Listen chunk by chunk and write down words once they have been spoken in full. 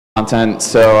content,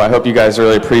 so I hope you guys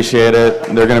really appreciate it.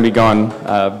 They're going to be going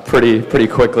pretty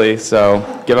quickly, so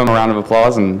give them a round of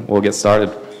applause and we'll get started.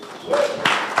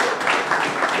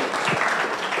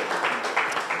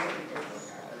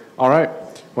 All right.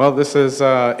 Well, this is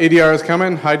ADR is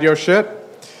coming, hide your shit.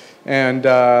 And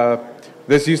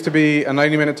this used to be a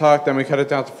 90-minute talk, then we cut it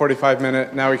down to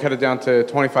 45-minute. Now we cut it down to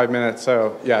 25 minutes,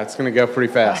 so yeah, it's going to go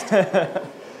pretty fast.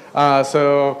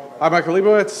 So I'm Michael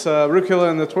Leibowitz, Rukula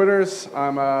in the Twitters.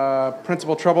 I'm a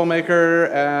principal troublemaker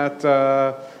at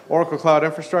Oracle Cloud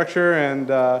Infrastructure, and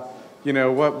you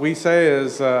know what we say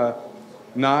is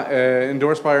not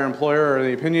endorsed by our employer or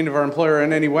the opinion of our employer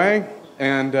in any way.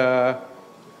 And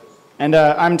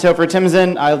I'm Topher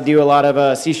Timson. I do a lot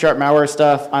of C# malware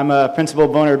stuff. I'm a principal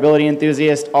vulnerability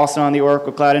enthusiast, also on the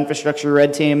Oracle Cloud Infrastructure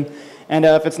Red Team. And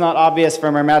if it's not obvious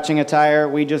from our matching attire,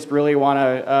 we just really want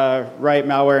to write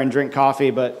malware and drink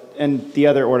coffee, but in the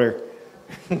other order.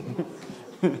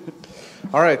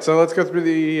 All right, so let's go through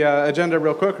the agenda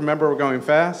real quick. Remember, we're going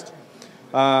fast.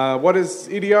 What is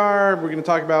EDR? We're going to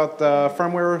talk about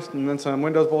firmware, and then some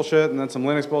Windows bullshit, and then some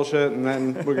Linux bullshit, and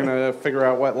then we're going to figure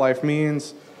out what life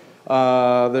means.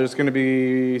 There's going to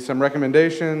be some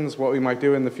recommendations, what we might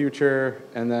do in the future,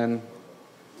 and then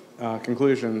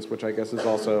conclusions, which I guess is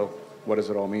also what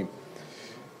does it all mean.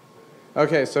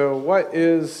 Okay, so what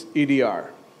is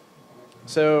EDR?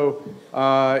 So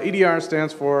EDR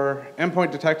stands for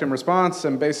Endpoint Detection and Response,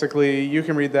 and basically you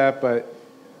can read that, but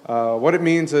what it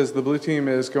means is the blue team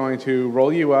is going to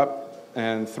roll you up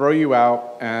and throw you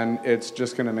out, and it's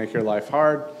just going to make your life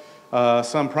hard.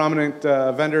 Some prominent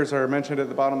vendors are mentioned at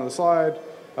the bottom of the slide.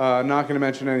 Not going to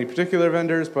mention any particular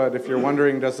vendors, but if you're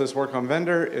wondering, does this work on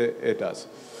vendor? It does.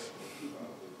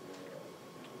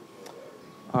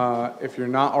 If you're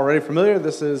not already familiar,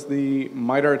 this is the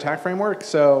MITRE attack framework.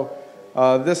 So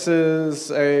this is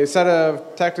a set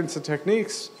of tactics and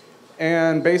techniques,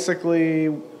 and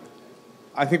basically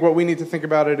I think what we need to think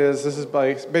about it is this is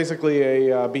basically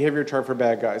a behavior chart for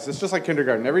bad guys. It's just like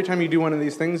kindergarten. Every time you do one of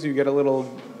these things, you get a little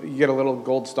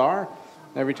gold star.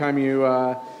 Every time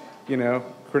you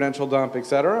credential dump,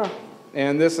 etc.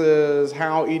 And this is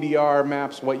how EDR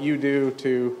maps what you do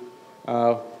to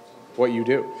what you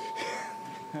do.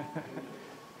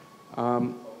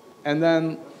 And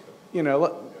then,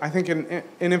 I think in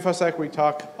InfoSec we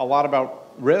talk a lot about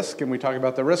risk, and we talk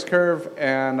about the risk curve,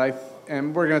 and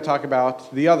we're going to talk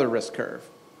about the other risk curve.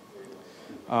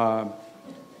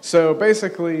 So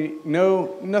basically,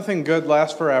 nothing good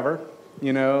lasts forever.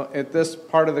 At this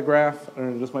part of the graph,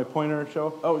 does my pointer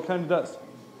show? Oh, it kind of does.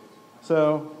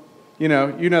 So, you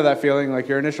know that feeling, like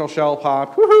your initial shell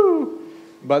popped, woohoo!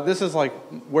 But this is like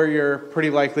where you're pretty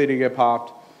likely to get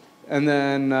popped. And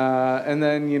then,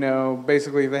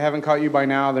 basically, if they haven't caught you by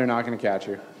now, they're not going to catch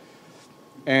you.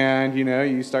 And,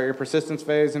 you start your persistence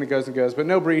phase, and it goes, but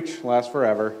no breach lasts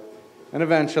forever. And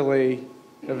eventually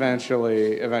they're going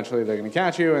to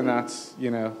catch you, and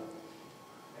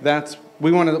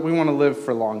we want to live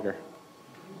for longer.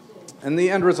 And the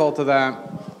end result of that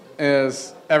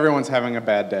is everyone's having a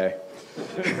bad day.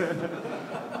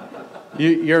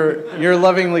 Your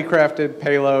lovingly crafted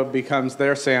payload becomes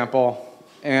their sample,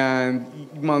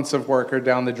 and months of work are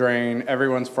down the drain.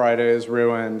 Everyone's Friday is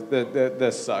ruined.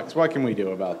 This sucks. What can we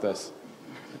do about this?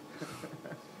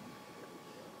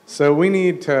 So we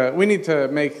need to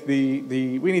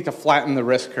flatten the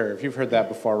risk curve. You've heard that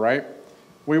before, right?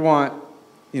 We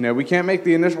can't make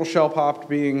the initial shell popped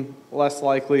being less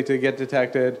likely to get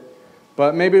detected,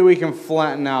 but maybe we can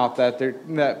flatten out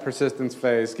that persistence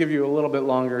phase, give you a little bit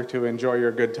longer to enjoy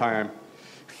your good time.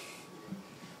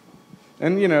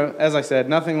 And, as I said,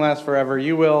 nothing lasts forever.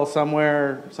 You will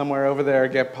somewhere over there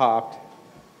get popped.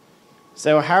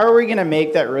 So how are we going to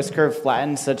make that risk curve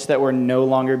flatten such that we're no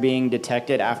longer being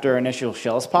detected after our initial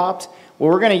shell's popped? Well,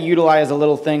 we're going to utilize a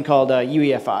little thing called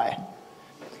UEFI.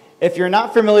 If you're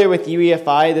not familiar with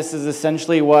UEFI, this is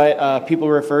essentially what people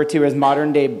refer to as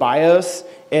modern-day BIOS.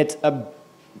 It's a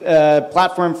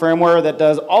platform firmware that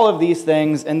does all of these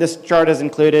things, and this chart is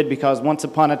included because once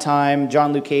upon a time,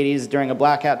 John Lucchese, during a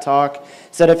Black Hat talk,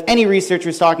 said if any researcher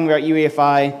is talking about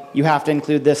UEFI, you have to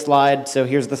include this slide, so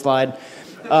here's the slide.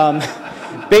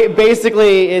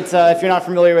 Basically, it's if you're not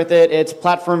familiar with it, it's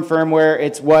platform firmware.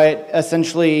 It's what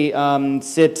essentially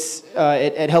sits.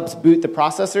 It helps boot the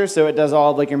processor, so it does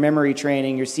all of your memory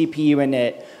training, your CPU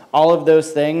init, all of those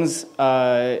things.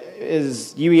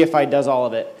 UEFI does all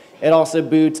of it. It also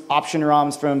boots option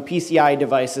ROMs from PCI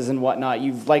devices and whatnot.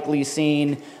 You've likely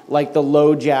seen the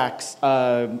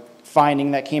LoJax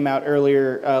finding that came out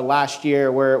earlier last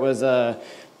year, where it was a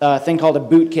thing called a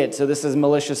bootkit. So this is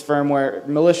malicious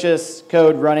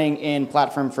code running in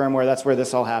platform firmware. That's where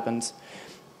this all happens.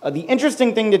 The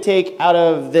interesting thing to take out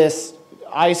of this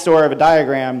eyesore of a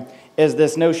diagram is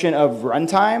this notion of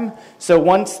runtime. So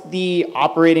once the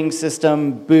operating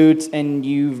system boots and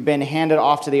you've been handed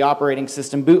off to the operating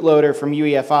system bootloader from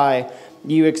UEFI,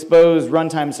 you expose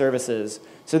runtime services.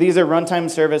 So these are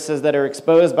runtime services that are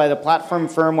exposed by the platform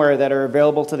firmware that are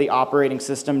available to the operating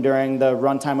system during the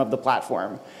runtime of the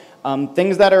platform.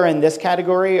 Things that are in this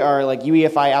category are like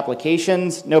UEFI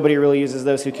applications. Nobody really uses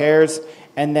those, who cares?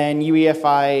 And then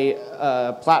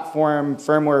UEFI platform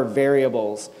firmware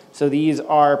variables. So these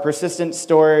are persistent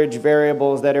storage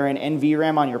variables that are in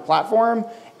NVRAM on your platform.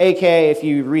 AKA, if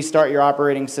you restart your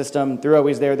operating system, they're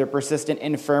always there. They're persistent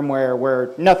in firmware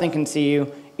where nothing can see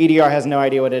you. EDR has no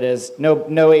idea what it is.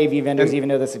 No AV vendors even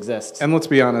know this exists. And let's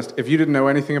be honest, if you didn't know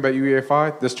anything about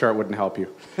UEFI, this chart wouldn't help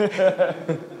you.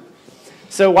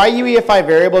 So why UEFI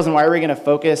variables and why are we going to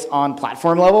focus on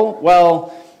platform level?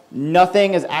 Well,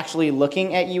 nothing is actually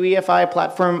looking at UEFI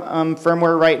platform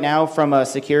firmware right now from a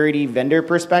security vendor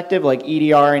perspective. Like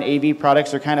EDR and AV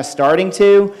products are kind of starting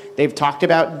to. They've talked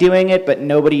about doing it, but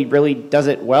nobody really does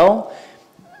it well.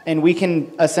 And we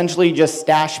can essentially just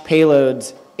stash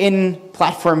payloads in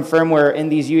platform firmware in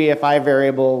these UEFI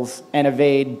variables and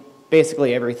evade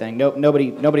basically everything.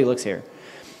 Nobody looks here.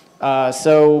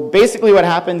 So basically what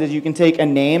happens is you can take a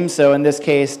name, so in this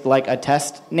case like a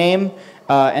test name,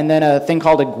 and then a thing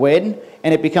called a GUID,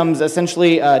 and it becomes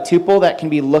essentially a tuple that can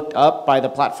be looked up by the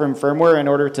platform firmware in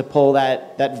order to pull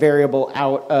that variable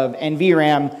out of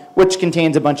NVRAM, which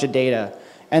contains a bunch of data.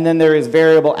 And then there is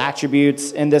variable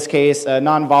attributes, in this case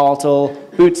non-volatile,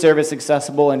 boot service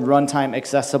accessible, and runtime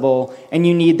accessible, and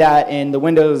you need that in the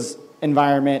Windows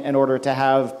environment in order to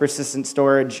have persistent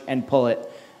storage and pull it.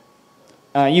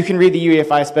 You can read the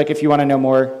UEFI spec if you want to know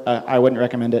more. I wouldn't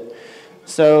recommend it.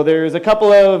 So there's a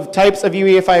couple of types of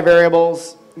UEFI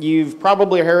variables. You've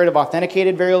probably heard of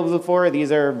authenticated variables before.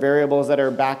 These are variables that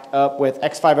are backed up with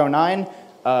X509,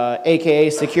 aka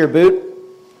secure boot.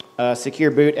 Secure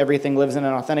boot, everything lives in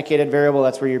an authenticated variable.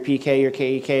 That's where your PK, your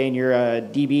KEK, and your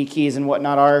DB keys and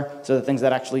whatnot are. So the things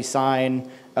that actually sign,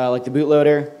 like the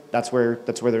bootloader, that's where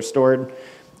they're stored.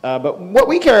 But what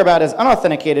we care about is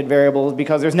unauthenticated variables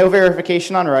because there's no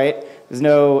verification on write. There's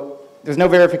no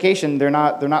verification. They're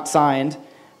not signed.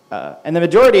 And the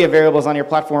majority of variables on your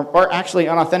platform are actually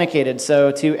unauthenticated.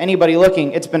 So to anybody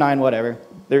looking, it's benign, whatever.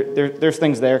 There's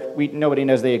things there. Nobody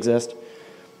knows they exist.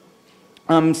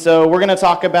 So we're going to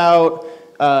talk about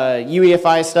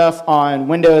UEFI stuff on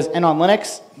Windows and on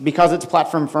Linux. Because it's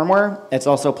platform firmware, it's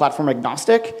also platform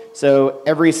agnostic. So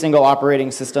every single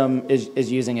operating system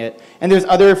is using it. And there's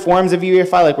other forms of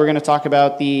UEFI, like we're going to talk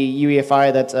about the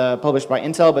UEFI that's published by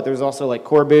Intel, but there's also like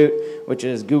Core Boot, which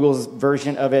is Google's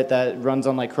version of it that runs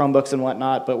on like Chromebooks and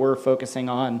whatnot, but we're focusing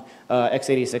on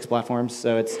x86 platforms,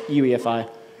 so it's UEFI.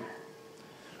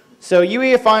 So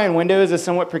UEFI in Windows is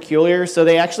somewhat peculiar, so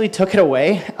they actually took it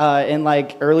away in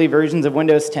like early versions of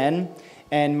Windows 10.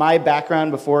 And my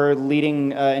background before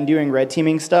leading and doing red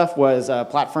teaming stuff was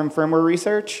platform firmware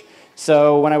research.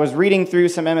 So when I was reading through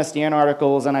some MSDN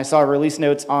articles and I saw release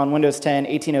notes on Windows 10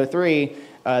 1803,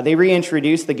 they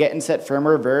reintroduced the get and set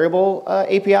firmware variable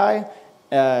API.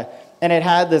 And it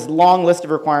had this long list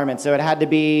of requirements. So it had to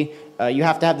be, you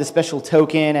have to have the special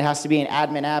token, it has to be an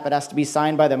admin app, it has to be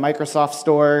signed by the Microsoft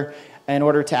Store in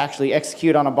order to actually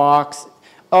execute on a box.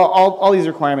 All these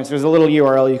requirements. There's a little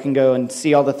URL you can go and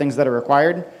see all the things that are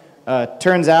required.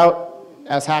 Turns out,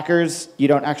 as hackers, you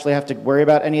don't actually have to worry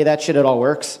about any of that shit. It all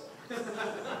works.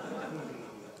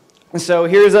 So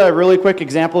here's a really quick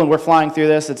example, and we're flying through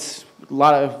this. It's a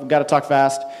lot of, we've got to talk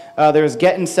fast. There's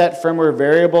get and set firmware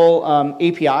variable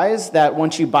APIs that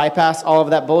once you bypass all of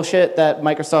that bullshit that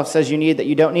Microsoft says you need that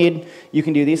you don't need, you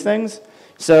can do these things.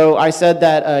 So I said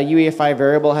that a UEFI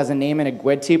variable has a name and a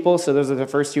GUID tuple, so those are the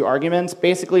first two arguments.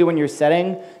 Basically, when you're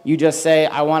setting, you just say,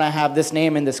 I want to have this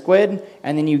name and this GUID,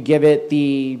 and then you give it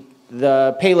the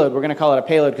payload. We're going to call it a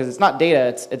payload because it's not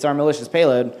data, it's our malicious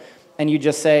payload. And you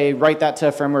just say, write that to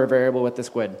a firmware variable with this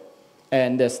GUID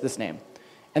and this name.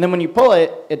 And then when you pull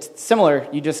it, it's similar.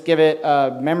 You just give it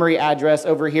a memory address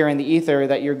over here in the ether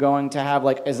that you're going to have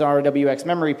like as RWX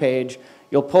memory page.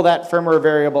 You'll pull that firmware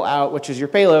variable out, which is your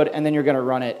payload, and then you're going to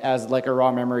run it as like a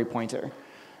raw memory pointer.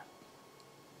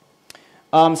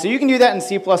 So you can do that in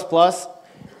C++.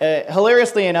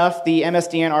 Hilariously enough, the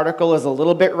MSDN article is a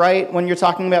little bit right when you're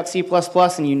talking about C++,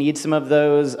 and you need some of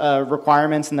those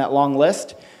requirements in that long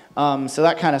list. So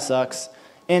that kind of sucks.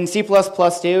 In C++ too,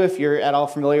 if you're at all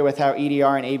familiar with how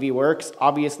EDR and AV works,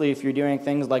 obviously if you're doing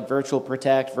things like virtual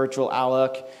protect, virtual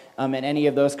alloc, and any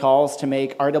of those calls to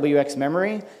make RWX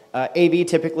memory, AV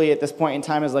typically at this point in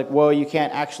time is like, whoa, you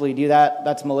can't actually do that.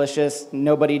 That's malicious.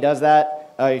 Nobody does that.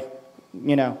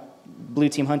 you know, blue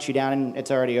team hunts you down and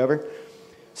it's already over.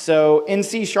 So in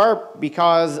C#,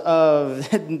 because of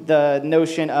the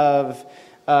notion of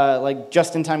like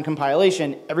just-in-time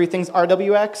compilation, everything's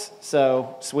RWX,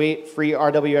 so sweet, free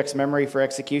RWX memory for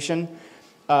execution.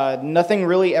 Nothing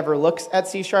really ever looks at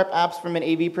C# apps from an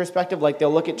AV perspective. Like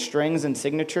they'll look at strings and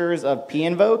signatures of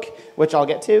pinvoke, which I'll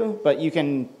get to, but you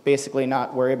can basically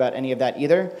not worry about any of that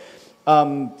either.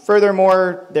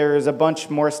 Furthermore, there's a bunch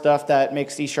more stuff that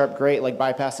makes C# great, like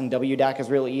bypassing WDAC is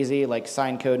really easy, like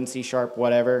sign code in C#,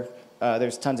 whatever.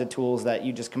 There's tons of tools that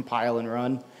you just compile and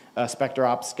run.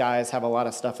 SpectreOps guys have a lot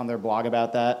of stuff on their blog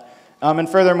about that. And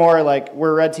furthermore, like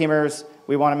we're red teamers,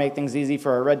 we want to make things easy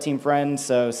for our red team friends,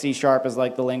 so C# is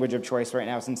like the language of choice right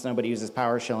now since nobody uses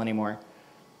PowerShell anymore.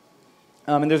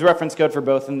 And there's reference code for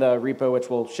both in the repo, which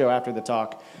we'll show after the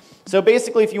talk. So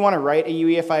basically, if you want to write a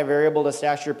UEFI variable to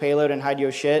stash your payload and hide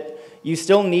your shit, you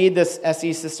still need this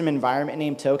SE system environment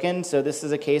name token. So this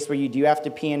is a case where you do have to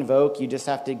pinvoke. You just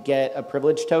have to get a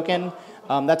privilege token.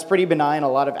 That's pretty benign. A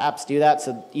lot of apps do that,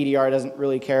 so EDR doesn't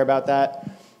really care about that.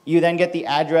 You then get the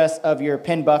address of your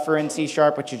pin buffer in C#,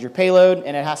 which is your payload,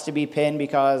 and it has to be pinned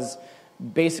because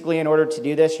basically in order to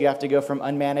do this, you have to go from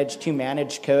unmanaged to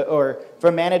managed code, or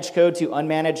from managed code to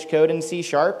unmanaged code in C#.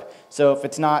 So if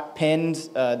it's not pinned,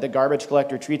 the garbage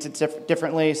collector treats it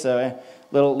differently, so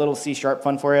little C#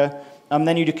 fun for you.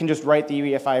 Then you can just write the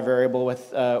UEFI variable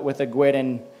with a GUID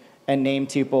and name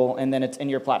tuple, and then it's in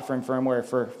your platform firmware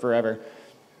for forever.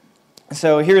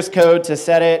 So here's code to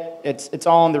set it. It's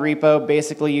all in the repo.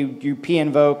 Basically, you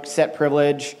pinvoke, set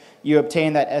privilege, you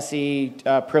obtain that SE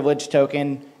privilege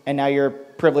token, and now you're a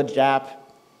privileged app.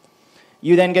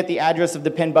 You then get the address of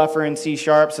the pin buffer in C#,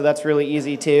 so that's really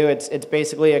easy too. It's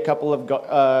basically a couple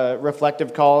of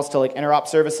reflective calls to like interop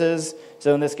services.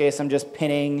 So in this case, I'm just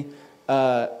pinning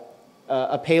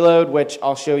a payload, which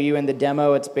I'll show you in the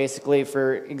demo. It's basically,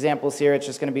 for examples here, it's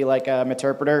just going to be like a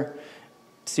interpreter.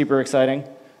 Super exciting.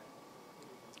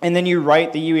 And then you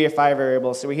write the UEFI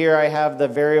variable. So here I have the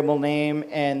variable name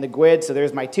and the GUID. So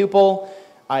there's my tuple.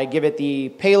 I give it the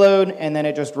payload, and then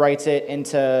it just writes it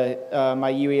into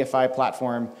my UEFI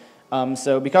platform.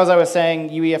 So because I was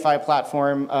saying UEFI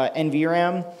platform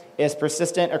NVRAM is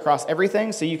persistent across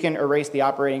everything, so you can erase the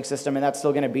operating system, and that's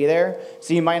still going to be there.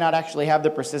 So you might not actually have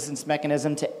the persistence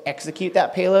mechanism to execute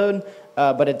that payload,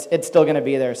 but it's still going to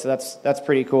be there. So that's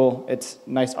pretty cool. It's a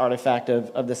nice artifact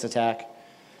of this attack.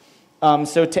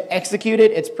 So to execute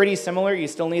it, it's pretty similar. You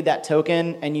still need that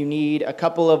token, and you need a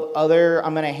couple of other,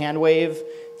 I'm going to hand wave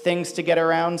things to get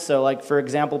around. So like, for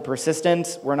example,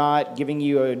 persistence. We're not giving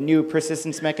you a new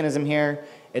persistence mechanism here.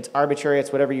 It's arbitrary.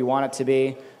 It's whatever you want it to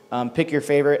be. Pick your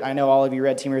favorite. I know all of you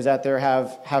red teamers out there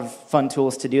have fun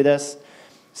tools to do this.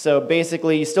 So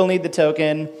basically, you still need the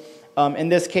token. In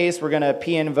this case, we're going to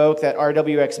pinvoke that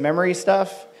RWX memory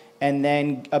stuff, and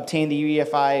then obtain the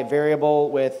UEFI variable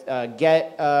with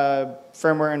get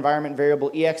firmware environment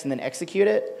variable EX, and then execute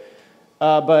it.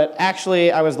 But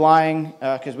actually, I was lying,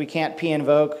 because we can't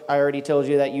pinvoke. I already told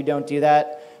you that you don't do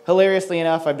that. Hilariously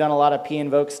enough, I've done a lot of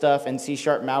pinvoke stuff and C#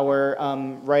 malware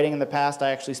writing in the past.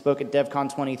 I actually spoke at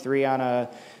DevCon 23 on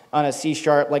a C#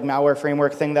 like malware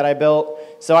framework thing that I built.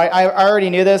 So I already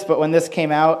knew this, but when this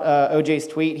came out, OJ's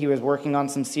tweet, he was working on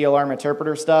some CLR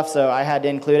interpreter stuff, so I had to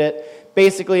include it.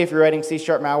 Basically, if you're writing C#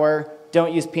 malware,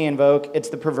 don't use pinvoke. It's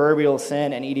the proverbial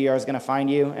sin, and EDR is going to find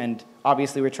you. And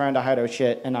obviously, we're trying to hide our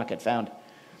shit and not get found.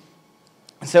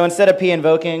 So instead of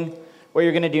pinvoking, what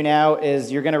you're going to do now is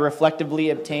you're going to reflectively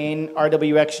obtain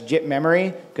RWX JIT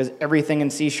memory, because everything in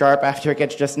C# after it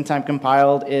gets just-in-time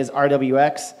compiled is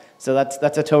RWX. So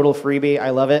that's a total freebie. I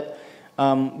love it.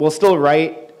 We'll still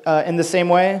write in the same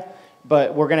way,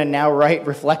 but we're going to now write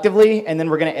reflectively, and then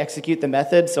we're going to execute the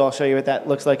method. So I'll show you what that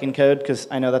looks like in code, because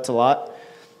I know that's a lot.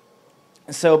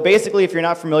 So basically, if you're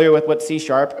not familiar with what C#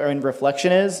 or in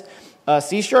reflection is,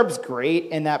 C#'s great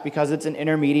in that because it's an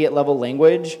intermediate level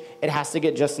language, it has to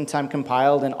get just-in-time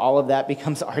compiled, and all of that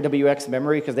becomes RWX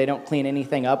memory because they don't clean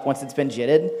anything up once it's been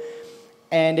JITted.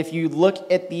 And if you look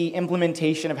at the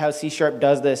implementation of how C#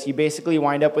 does this, you basically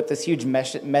wind up with this huge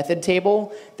method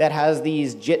table that has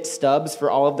these JIT stubs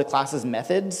for all of the class's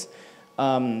methods.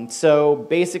 So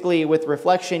basically, with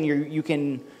reflection, you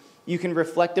can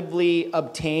reflectively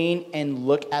obtain and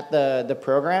look at the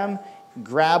program,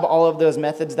 grab all of those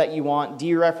methods that you want,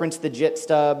 dereference the JIT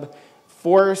stub,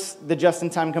 force the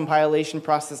just-in-time compilation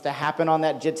process to happen on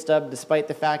that JIT stub despite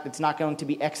the fact it's not going to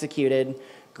be executed,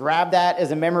 grab that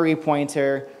as a memory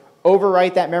pointer,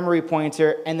 overwrite that memory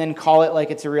pointer, and then call it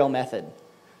like it's a real method.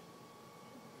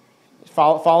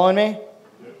 Following me?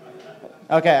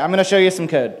 Okay, I'm going to show you some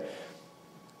code.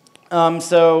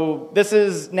 So this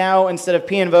is now, instead of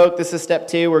pinvoke, this is step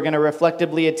 2. We're going to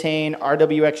reflectively attain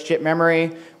RWX chip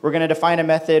memory. We're going to define a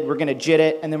method, we're going to JIT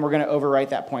it, and then we're going to overwrite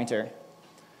that pointer.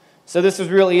 So this is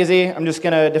real easy. I'm just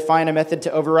going to define a method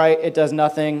to overwrite. It does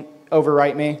nothing.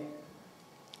 Overwrite me. And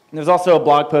there's also a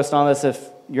blog post on this if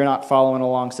you're not following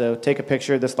along, so take a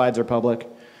picture. The slides are public.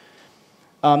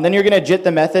 Then you're going to JIT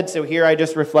the method. So here I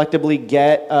just reflectively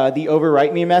get the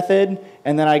overwrite me method,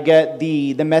 and then I get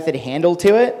the method handle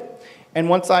to it. And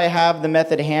once I have the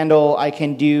method handle, I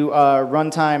can do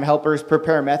runtime helpers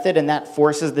prepare method, and that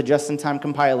forces the just-in-time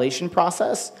compilation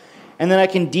process. And then I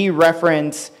can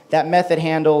dereference that method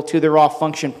handle to the raw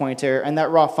function pointer, and that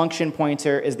raw function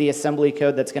pointer is the assembly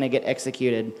code that's going to get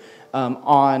executed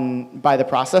by the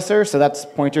processor. So that's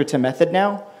pointer to method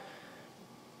now.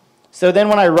 So then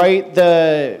when I read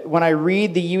the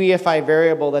UEFI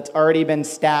variable that's already been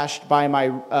stashed by my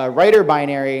writer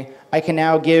binary, I can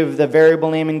now give the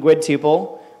variable name in GUID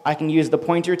tuple. I can use the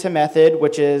pointer to method,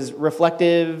 which is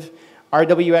reflective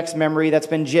RWX memory that's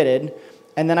been JITted,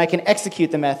 and then I can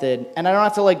execute the method. And I don't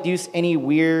have to like do any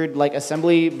weird like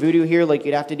assembly voodoo here like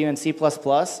you'd have to do in C++,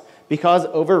 because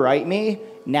overwrite me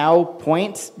now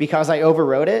points because I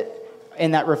overwrote it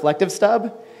in that reflective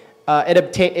stub.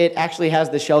 It actually has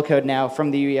the shellcode now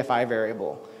from the UEFI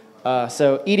variable.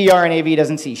 So EDR and AV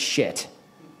doesn't see shit.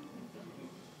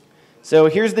 So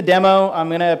here's the demo. I'm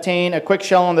going to obtain a quick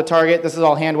shell on the target. This is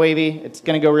all hand wavy. It's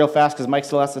going to go real fast because Mike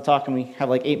still has to talk and we have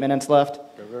like 8 minutes left.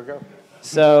 Go.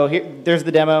 So there's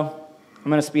the demo.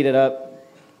 I'm going to speed it up.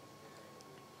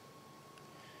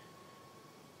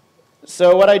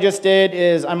 So what I just did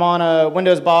is I'm on a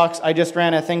Windows box. I just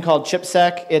ran a thing called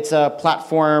ChipSec. It's a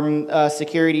platform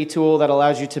security tool that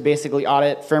allows you to basically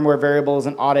audit firmware variables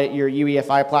and audit your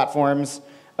UEFI platforms.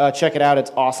 Check it out.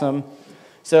 It's awesome.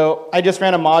 So I just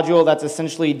ran a module that's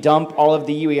essentially dump all of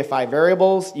the UEFI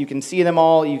variables. You can see them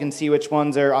all. You can see which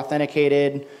ones are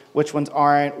authenticated, which ones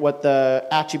aren't, what the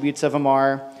attributes of them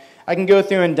are. I can go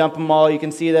through and dump them all. You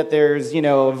can see that there's,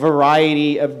 a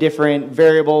variety of different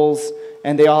variables,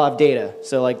 and they all have data.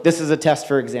 So like this is a test,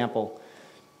 for example.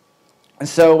 And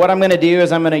so what I'm going to do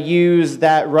is I'm going to use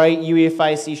that write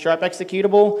UEFI C#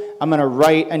 executable. I'm going to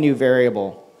write a new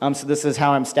variable. So this is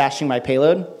how I'm stashing my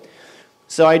payload.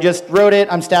 So I just wrote it.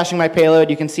 I'm stashing my payload.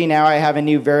 You can see now I have a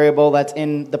new variable that's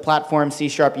in the platform C#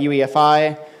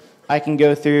 UEFI. I can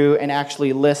go through and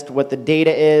actually list what the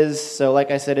data is. So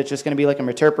like I said, it's just going to be like a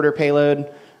interpreter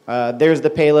payload. There's the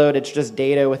payload. It's just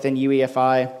data within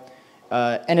UEFI.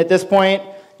 And at this point,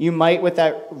 you might, with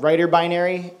that writer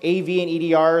binary, AV and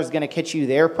EDR is going to catch you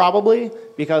there probably,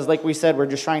 because like we said, we're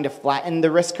just trying to flatten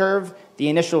the risk curve. The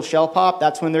initial shell pop,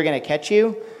 that's when they're going to catch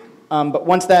you. But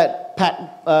once that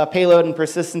payload and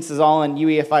persistence is all in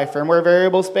UEFI firmware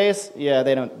variable space, yeah,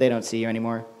 they don't see you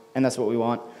anymore, and that's what we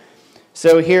want.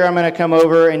 So here I'm going to come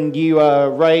over and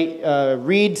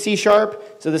read C#.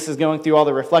 So this is going through all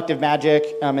the reflective magic,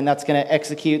 and that's going to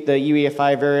execute the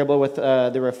UEFI variable with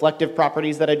the reflective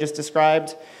properties that I just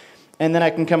described. And then I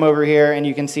can come over here, and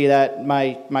you can see that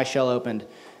my shell opened.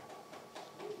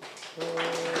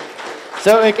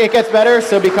 So it gets better.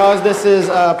 So because this is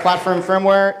platform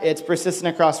firmware, it's persistent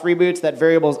across reboots. That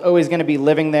variable is always going to be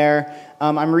living there.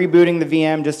 I'm rebooting the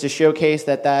VM just to showcase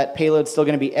that payload's still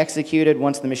going to be executed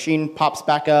once the machine pops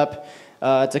back up.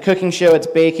 It's a cooking show. It's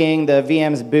baking. The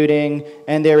VM's booting.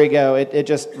 And there we go. It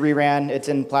just reran. It's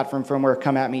in platform firmware.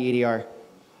 Come at me, EDR.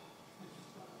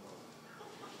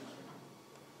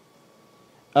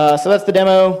 So that's the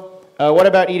demo. What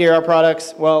about EDR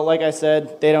products? Well, like I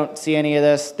said, they don't see any of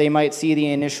this. They might see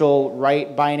the initial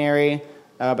write binary,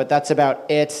 but that's about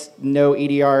it. No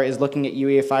EDR is looking at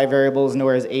UEFI variables,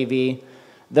 nor is AV.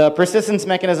 The persistence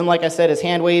mechanism, like I said, is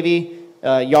hand wavy.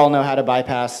 Y'all know how to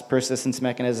bypass persistence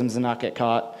mechanisms and not get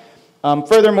caught.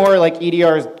 Furthermore, like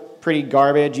EDR is pretty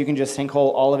garbage. You can just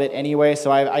sinkhole all of it anyway.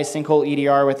 So I sinkhole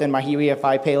EDR within my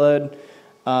UEFI payload.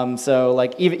 So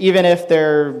like even if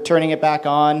they're turning it back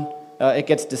on, it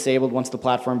gets disabled once the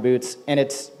platform boots, and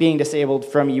it's being disabled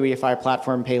from UEFI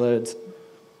platform payloads.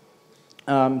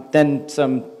 Then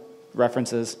some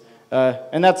references.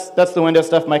 And that's the Windows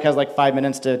stuff. Mike has like 5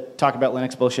 minutes to talk about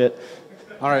Linux bullshit.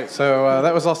 All right, so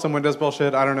that was all some Windows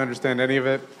bullshit. I don't understand any of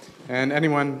it. And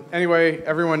anyway,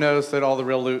 everyone knows that all the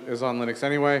real loot is on Linux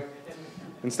anyway.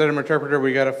 Instead of interpreter,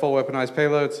 we got a full weaponized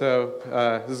payload,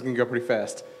 so this is going to go pretty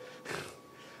fast.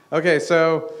 Okay,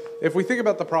 so if we think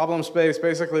about the problem space,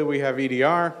 basically we have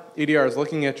EDR. EDR is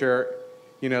looking at your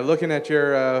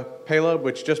payload,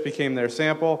 which just became their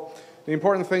sample. The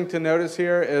important thing to notice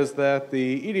here is that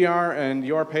the EDR and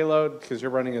your payload, because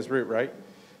you're running as root, right?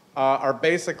 are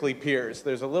basically peers.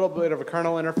 There's a little bit of a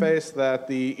kernel interface that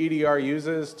the EDR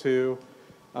uses to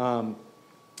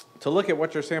look at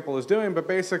what your sample is doing, but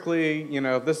basically, you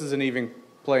know, this is an even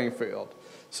playing field.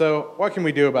 So what can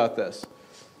we do about this?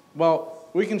 Well,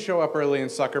 we can show up early and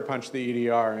sucker punch the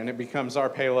EDR, and it becomes our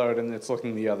payload, and it's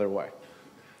looking the other way.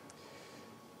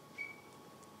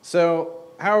 So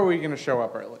how are we going to show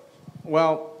up early?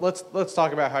 Well, let's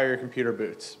talk about how your computer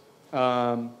boots.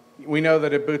 We know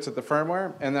that it boots at the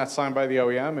firmware, and that's signed by the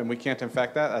OEM, and we can't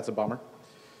infect that. That's a bummer.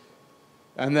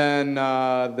 And then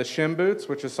the shim boots,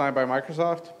 which is signed by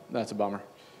Microsoft. That's a bummer.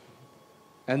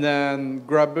 And then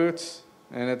grub boots,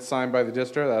 and it's signed by the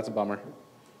distro. That's a bummer.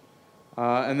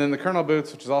 And then the kernel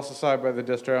boots, which is also signed by the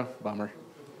distro. Bummer.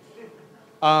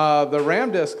 The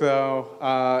RAM disk,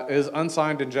 though, is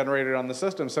unsigned and generated on the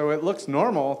system. So it looks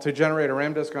normal to generate a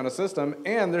RAM disk on a system,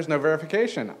 and there's no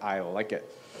verification. I like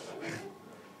it.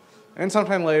 And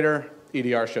sometime later,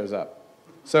 EDR shows up.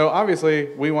 So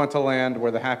obviously, we want to land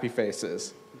where the happy face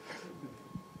is.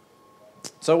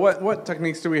 So what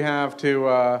techniques do we have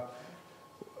to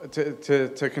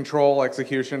control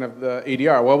execution of the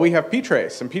EDR? Well, we have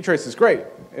ptrace, and ptrace is great.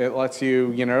 It lets you,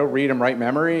 read and write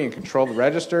memory and control the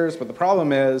registers, but the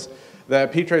problem is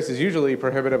that ptrace is usually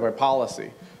prohibited by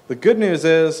policy. The good news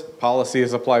is policy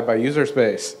is applied by user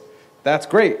space. That's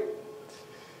great.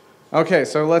 Okay,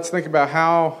 so let's think about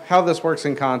how this works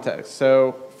in context.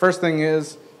 So first thing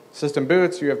is system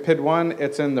boots. You have PID1.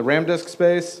 It's in the RAM disk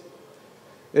space.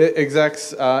 It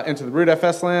execs into the root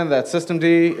FS land. That's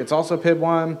systemd. It's also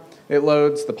PID1. It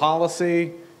loads the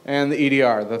policy and the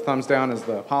EDR. The thumbs down is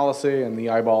the policy, and the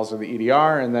eyeballs are the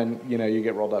EDR, and then you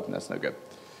get rolled up, and that's no good.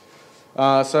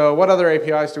 So what other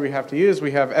APIs do we have to use?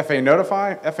 We have FA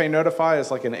Notify. FA Notify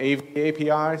is like an AV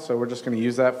API, so we're just going to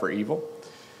use that for evil.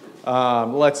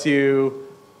 Lets you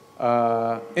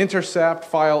intercept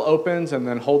file opens and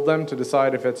then hold them to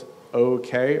decide if it's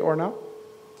okay or not.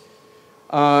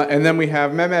 And then we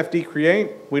have memfd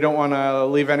create. We don't want to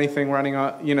leave anything running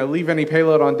on, leave any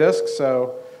payload on disk,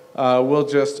 so we'll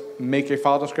just make a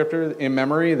file descriptor in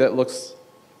memory that looks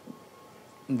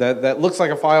like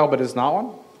a file but is not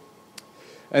one.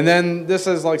 And then this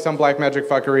is like some black magic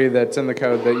fuckery that's in the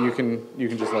code that you can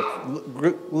just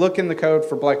look in the code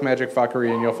for black magic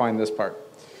fuckery, and you'll find this part.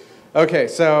 Okay,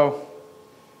 so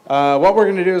what we're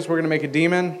going to do is we're going to make a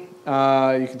daemon.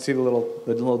 You can see the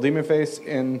little daemon face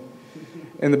in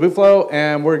the boot flow,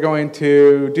 and we're going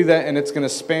to do that, and it's going to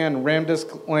span RAM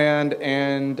disk land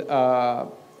and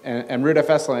root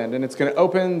FS land, and it's going to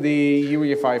open the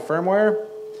UEFI firmware.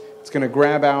 It's going to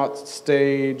grab out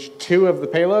stage 2 of the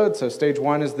payload, so stage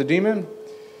 1 is the daemon.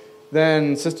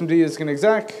 Then systemd is going to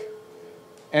exec,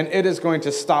 and it is going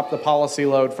to stop the policy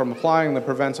load from applying that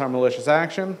prevents our malicious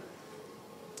action.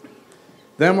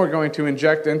 Then we're going to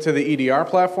inject into the EDR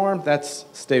platform. That's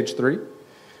stage 3.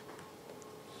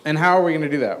 And how are we going to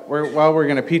do that? We're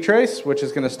going to ptrace, which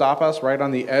is going to stop us right on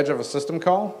the edge of a system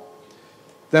call.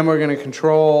 Then we're going to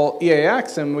control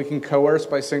EAX, and we can coerce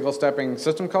by single-stepping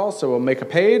system calls. So we'll make a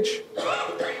page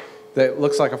that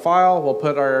looks like a file. We'll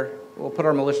put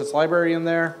our malicious library in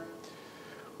there.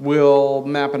 We'll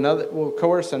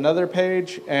coerce another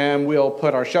page, and we'll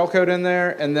put our shellcode in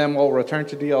there, and then we'll return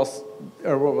to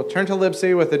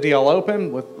libc with the DL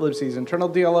open, with libc's internal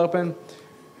DL open,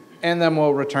 and then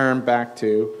we'll return back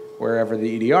to wherever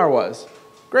the EDR was.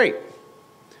 Great.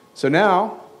 So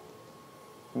now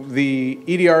the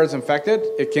EDR is infected,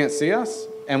 it can't see us,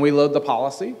 and we load the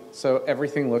policy, so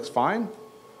everything looks fine,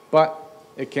 but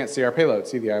it can't see our payload.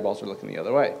 See, the eyeballs are looking the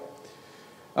other way.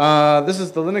 This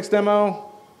is the Linux demo.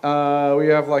 We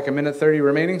have like 1:30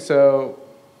 remaining, so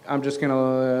I'm just going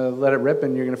to let it rip,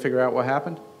 and you're going to figure out what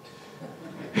happened.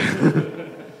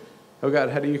 Oh God,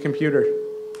 how do you computer?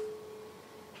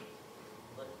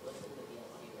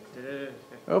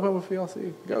 Open with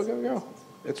VLC. Go, go, go.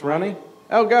 It's running.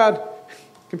 Oh God.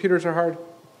 Computers are hard.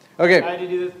 Okay. I had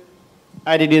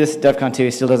to do this at DEF CON 2.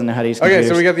 He still doesn't know how to use computers.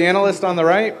 Okay, so we got the analyst on the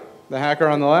right, the hacker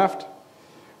on the left.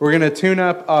 We're going to tune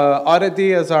up audit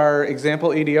D as our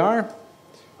example EDR.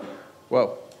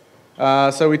 Whoa.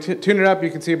 So we tune it up.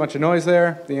 You can see a bunch of noise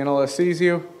there. The analyst sees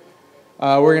you.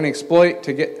 We're going to exploit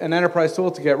to get an enterprise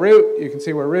tool to get root. You can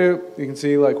see we're root. You can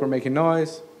see like we're making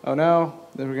noise. Oh no,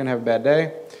 then we're going to have a bad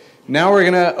day. Now we're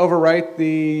going to overwrite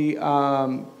the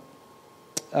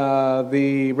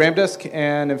RAM disk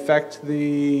and infect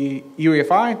the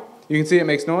UEFI. You can see it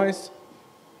makes noise.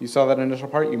 You saw that initial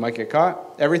part. You might get caught.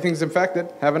 Everything's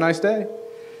infected. Have a nice day.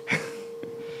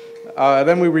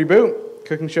 Then we reboot.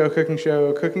 Cooking show, cooking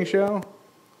show, cooking show.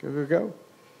 Go, go, go.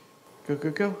 Go,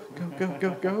 go, go, go, go,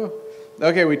 go, go.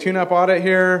 Okay, we tune up audit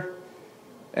here.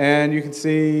 And you can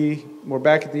see we're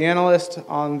back at the analyst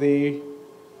on the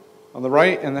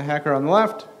right and the hacker on the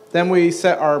left. Then we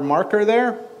set our marker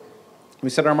there. We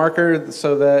set our marker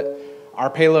so that our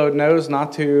payload knows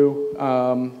not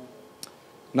to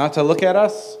look at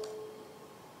us.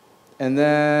 And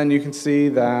then you can see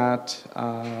that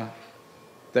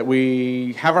that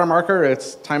we have our marker.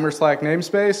 It's timer slack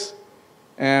namespace,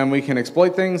 and we can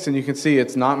exploit things. And you can see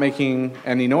it's not making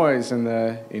any noise in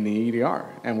the EDR,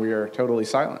 and we are totally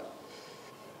silent.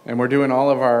 And we're doing all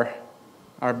of our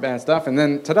bad stuff. And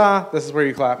then, ta-da! This is where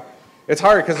you clap. It's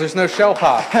hard because there's no shell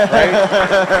pop,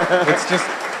 right?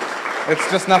 It's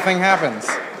just nothing happens.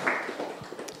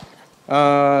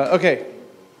 Okay.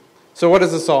 So what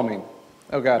does this all mean?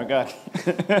 Oh God. Oh God.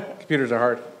 Computers are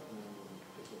hard.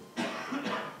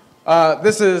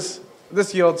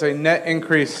 This yields a net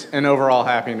increase in overall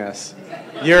happiness.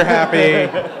 You're happy.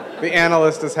 The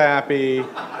analyst is happy.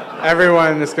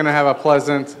 Everyone is going to have a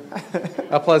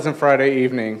pleasant Friday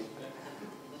evening.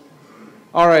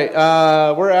 All right,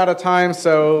 we're out of time,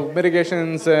 so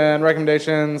mitigations and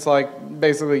recommendations, like,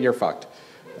 basically you're fucked.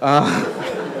 All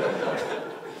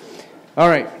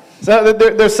right. So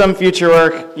there's some future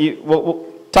work. We'll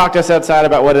talk to us outside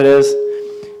about what it is.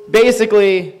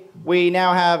 Basically, we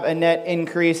now have a net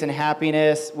increase in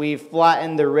happiness. We've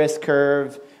flattened the risk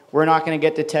curve. We're not going to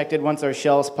get detected once our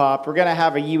shells pop. We're going to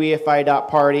have a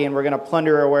UEFI.party, and we're going to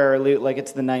plunder aware our loot like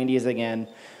it's the 90s again.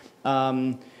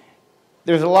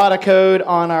 There's a lot of code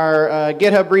on our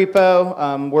GitHub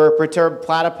repo. We're a perturbed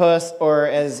platypus, or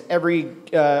as every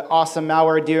awesome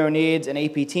malware duo needs, an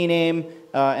APT name.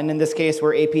 And in this case,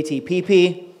 we're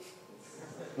APTPP.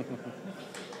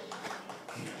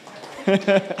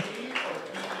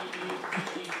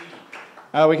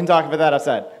 We can talk about that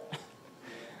outside.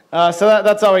 So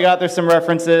that's all we got. There's some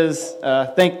references.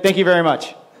 Thank you very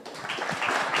much.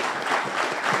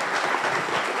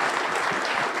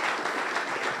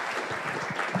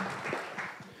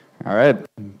 All right.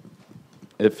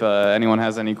 If anyone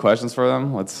has any questions for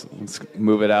them, let's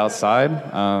move it outside.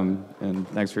 And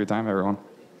thanks for your time, everyone.